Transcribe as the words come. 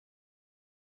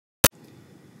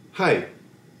Hi,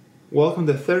 welcome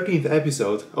to the 13th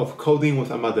episode of Coding with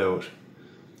Amadeusz.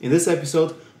 In this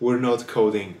episode, we're not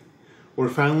coding. We're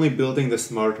finally building the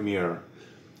smart mirror.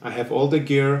 I have all the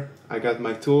gear, I got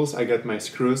my tools, I got my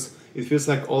screws. It feels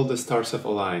like all the stars have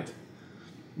aligned.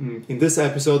 In this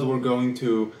episode, we're going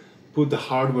to put the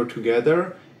hardware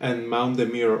together and mount the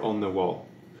mirror on the wall.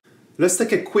 Let's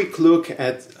take a quick look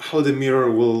at how the mirror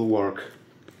will work.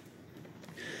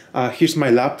 Here's my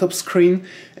laptop screen,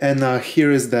 and here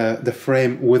is the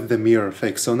frame with the mirror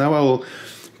fixed. So now I will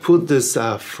put this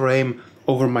frame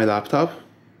over my laptop.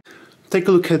 Take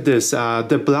a look at this.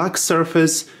 The black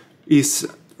surface is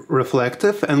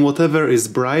reflective, and whatever is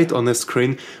bright on the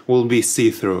screen will be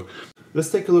see-through.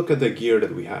 Let's take a look at the gear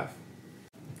that we have.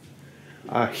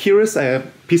 Here is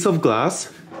a piece of glass,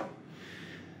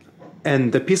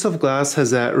 and the piece of glass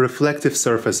has a reflective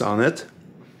surface on it.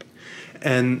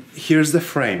 And here's the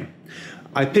frame.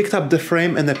 I picked up the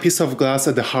frame and a piece of glass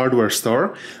at the hardware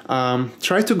store.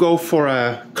 Try to go for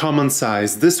a common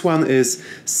size. This one is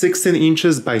 16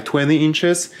 inches by 20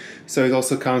 inches. So it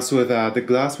also comes with the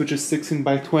glass, which is 16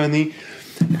 by 20.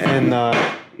 And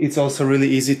it's also really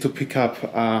easy to pick up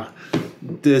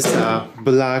this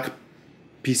black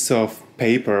piece of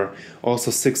paper,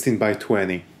 also 16 by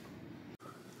 20.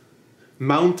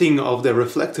 Mounting of the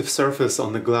reflective surface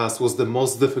on the glass was the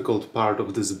most difficult part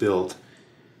of this build.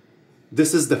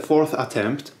 This is the fourth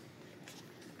attempt,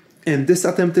 and this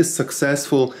attempt is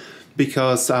successful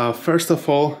because first of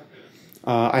all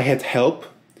I had help,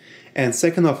 and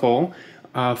second of all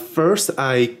first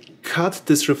I cut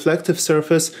this reflective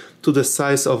surface to the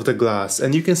size of the glass,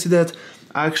 and you can see that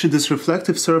actually this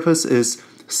reflective surface is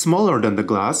smaller than the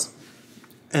glass,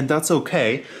 and that's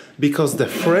okay because the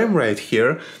frame right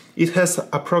here, it has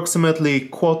approximately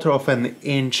 1/4 of an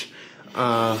inch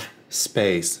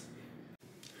space.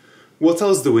 What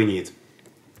else do we need?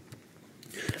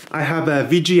 I have a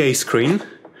VGA screen,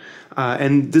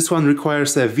 and this one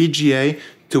requires a VGA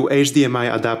to HDMI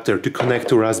adapter to connect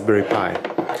to Raspberry Pi.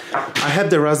 I have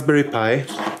the Raspberry Pi.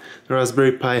 The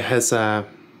Raspberry Pi has a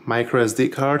micro SD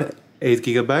card, 8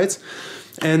 GB.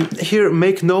 And here,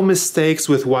 make no mistakes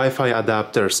with Wi-Fi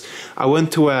adapters. I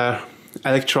went to a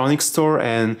electronics store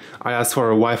and I asked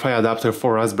for a Wi-Fi adapter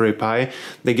for Raspberry Pi.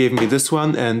 They gave me this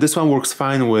one, and this one works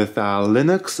fine with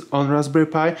Linux on Raspberry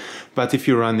Pi, but if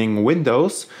you're running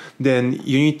Windows, then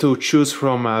you need to choose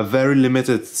from a very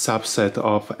limited subset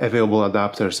of available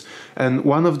adapters. And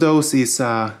one of those is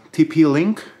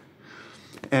TP-Link,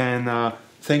 and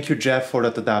thank you, Jeff, for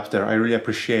that adapter. I really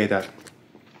appreciate that.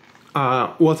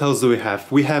 What else do we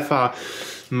have? We have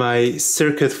my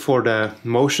circuit for the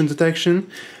motion detection,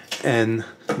 and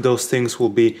those things will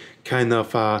be kind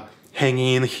of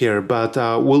hanging in here, but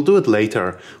we'll do it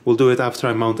later. We'll do it after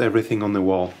I mount everything on the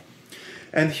wall.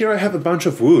 And here I have a bunch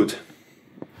of wood.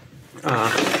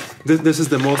 This is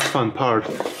the most fun part.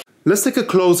 Let's take a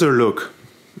closer look.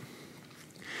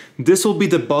 This will be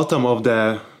the bottom of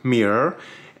the mirror,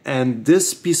 and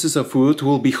these pieces of wood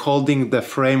will be holding the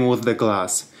frame with the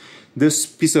glass. This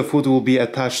piece of wood will be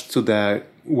attached to the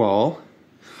wall.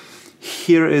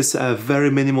 Here is a very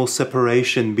minimal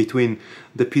separation between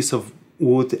the piece of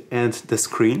wood and the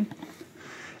screen.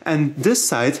 And this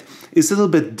side is a little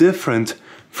bit different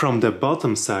from the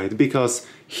bottom side because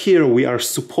here we are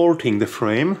supporting the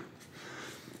frame,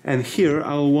 and here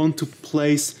I'll want to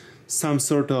place some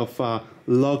sort of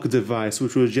lock device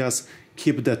which will just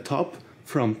keep the top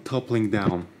from toppling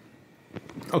down.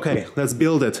 Okay, let's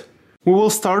build it. We will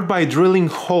start by drilling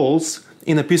holes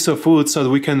in a piece of wood so that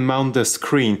we can mount the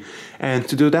screen. And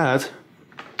to do that,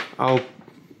 I'll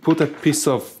put a piece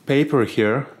of paper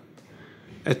here,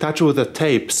 attach it with a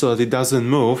tape so that it doesn't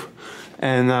move,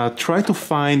 and try to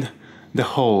find the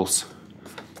holes.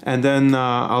 And then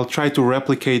I'll try to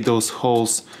replicate those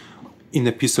holes in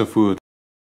a piece of wood.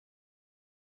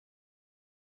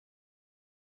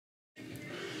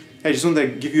 I just want to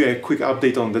give you a quick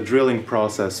update on the drilling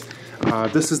process.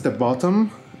 This is the bottom,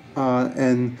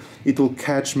 and it will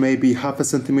catch maybe 1/2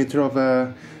 centimeter of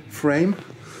a frame.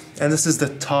 And this is the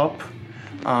top,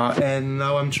 and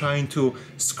now I'm trying to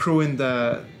screw in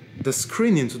the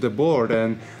screen into the board,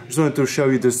 and I just wanted to show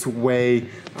you this way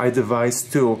I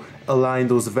devised to align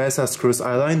those VESA screws.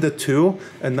 I aligned the two,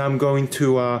 and now I'm going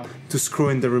to screw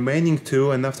in the remaining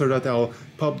two, and after that I'll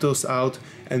pop those out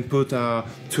and put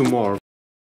 2 more.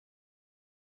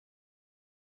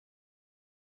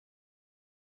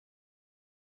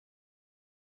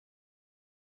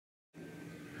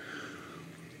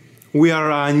 We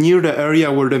are near the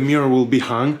area where the mirror will be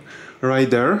hung, right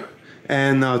there,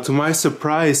 and to my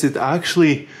surprise it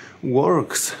actually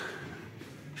works.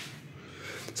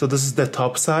 So this is the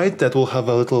top side that will have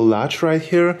a little latch right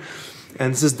here,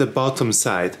 and this is the bottom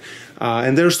side.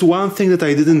 And there's one thing that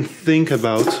I didn't think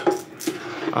about,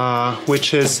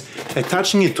 which is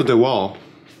attaching it to the wall.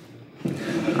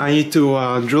 I need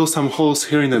to drill some holes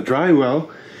here in the dry well,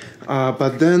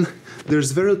 but then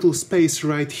there's very little space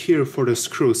right here for the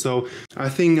screw. So I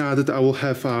think that I will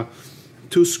have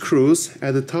 2 screws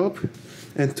at the top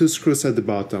and 2 screws at the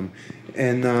bottom.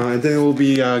 And then it will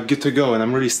be good to go, and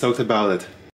I'm really stoked about it.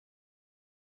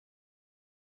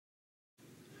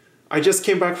 I just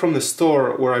came back from the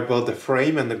store where I bought the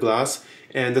frame and the glass,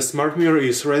 and the smart mirror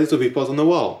is ready to be put on the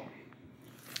wall.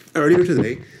 Earlier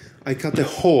today, I cut a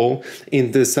hole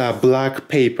in this black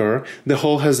paper. The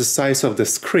hole has the size of the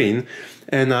screen,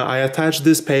 and I attached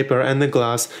this paper and the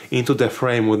glass into the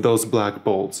frame with those black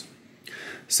bolts.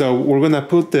 So we're gonna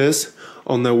put this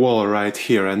on the wall right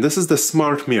here, and this is the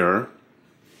smart mirror.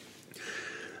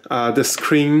 The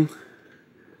screen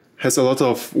has a lot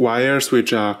of wires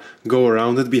which go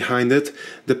around it, behind it.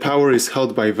 The power is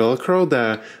held by Velcro.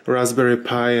 The Raspberry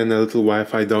Pi and the little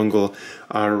Wi-Fi dongle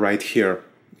are right here.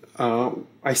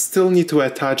 I still need to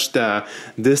attach the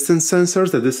distance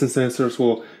sensors. The distance sensors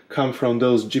will come from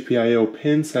those GPIO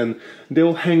pins, and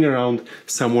they'll hang around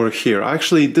somewhere here.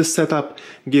 Actually, this setup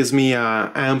gives me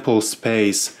ample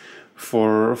space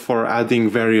for adding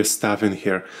various stuff in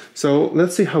here. So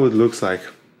let's see how it looks like.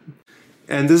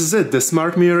 And this is it. The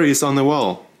smart mirror is on the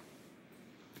wall.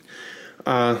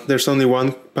 There's only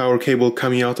one power cable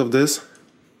coming out of this.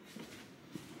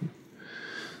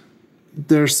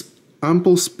 There's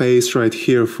ample space right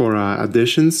here for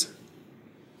additions.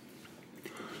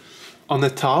 On the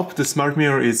top, the smart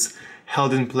mirror is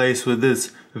held in place with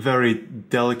this very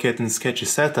delicate and sketchy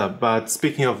setup. But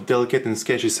speaking of delicate and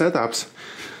sketchy setups,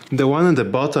 the one at the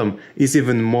bottom is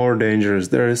even more dangerous.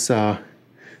 There is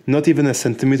not even a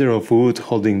centimeter of wood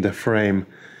holding the frame.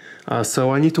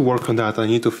 So I need to work on that. I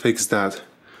need to fix that.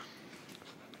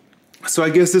 So I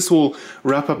guess this will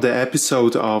wrap up the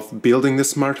episode of building the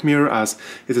smart mirror, as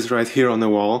it is right here on the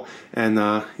wall, and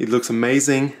it looks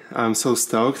amazing. I'm so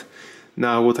stoked.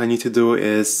 Now what I need to do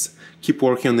is keep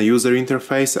working on the user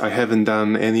interface. I haven't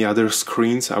done any other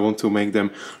screens. I want to make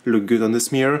them look good on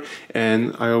this mirror,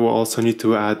 and I will also need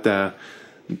to add the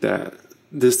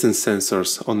distance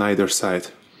sensors on either side.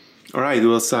 Alright, it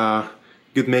was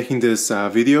good making this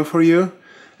video for you,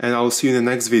 and I will see you in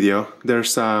the next video.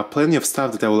 There's plenty of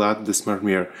stuff that I will add to the smart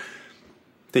mirror.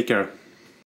 Take care.